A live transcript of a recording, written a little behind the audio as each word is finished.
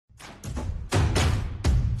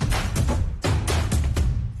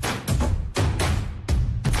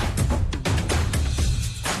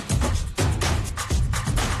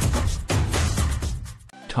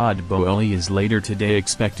Todd Boehly is later today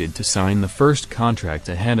expected to sign the first contract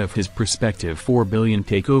ahead of his prospective £4 billion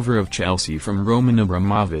takeover of Chelsea from Roman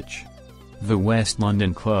Abramovich. The West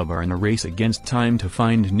London club are in a race against time to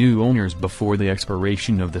find new owners before the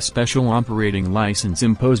expiration of the special operating license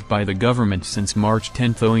imposed by the government since March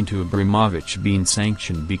 10 owing to Abramovich being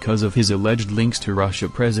sanctioned because of his alleged links to Russia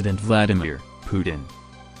President Vladimir Putin.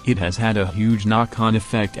 It has had a huge knock-on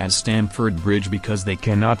effect at Stamford Bridge because they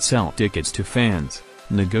cannot sell tickets to fans,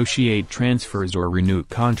 negotiate transfers or renew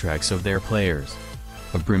contracts of their players.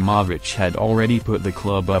 Abramovich had already put the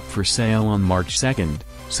club up for sale on March 2,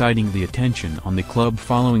 citing the attention on the club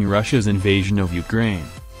following Russia's invasion of Ukraine,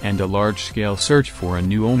 and a large-scale search for a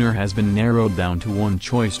new owner has been narrowed down to one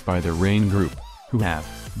choice by the Raine Group, who have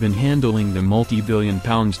been handling the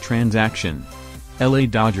multi-billion-pound transaction. LA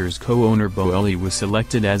Dodgers co-owner Boehly was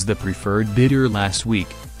selected as the preferred bidder last week,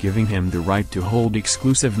 giving him the right to hold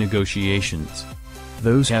exclusive negotiations.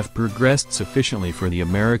 Those have progressed sufficiently for the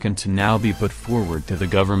American to now be put forward to the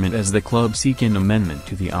government as the club seek an amendment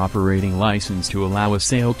to the operating license to allow a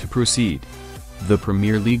sale to proceed. The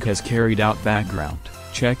Premier League has carried out background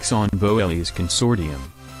checks on Boehly's consortium,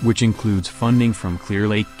 which includes funding from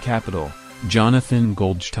Clearlake Capital, Jonathan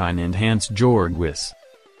Goldstein and Hansjorg Wyss.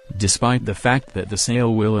 Despite the fact that the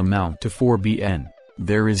sale will amount to £4 billion,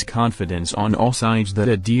 there is confidence on all sides that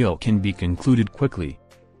a deal can be concluded quickly.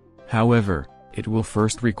 However, it will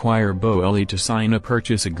first require Boehly to sign a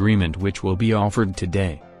purchase agreement which will be offered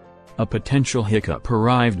today. A potential hiccup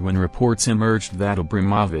arrived when reports emerged that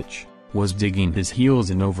Abramovich was digging his heels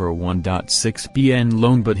in over a £1.6 billion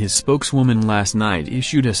loan, but his spokeswoman last night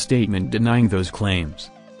issued a statement denying those claims.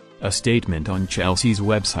 A statement on Chelsea's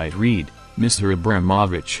website read, "Mr.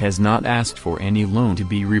 Abramovich has not asked for any loan to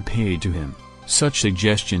be repaid to him. Such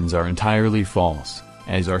suggestions are entirely false,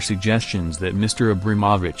 as are suggestions that Mr.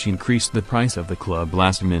 Abramovich increased the price of the club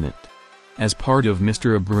last minute. As part of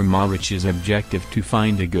Mr. Abramovich's objective to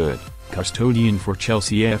find a good custodian for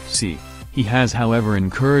Chelsea FC, he has however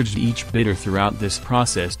encouraged each bidder throughout this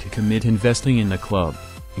process to commit investing in the club,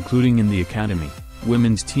 including in the academy,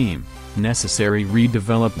 women's team, necessary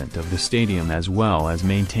redevelopment of the stadium as well as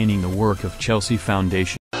maintaining the work of Chelsea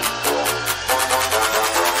Foundation."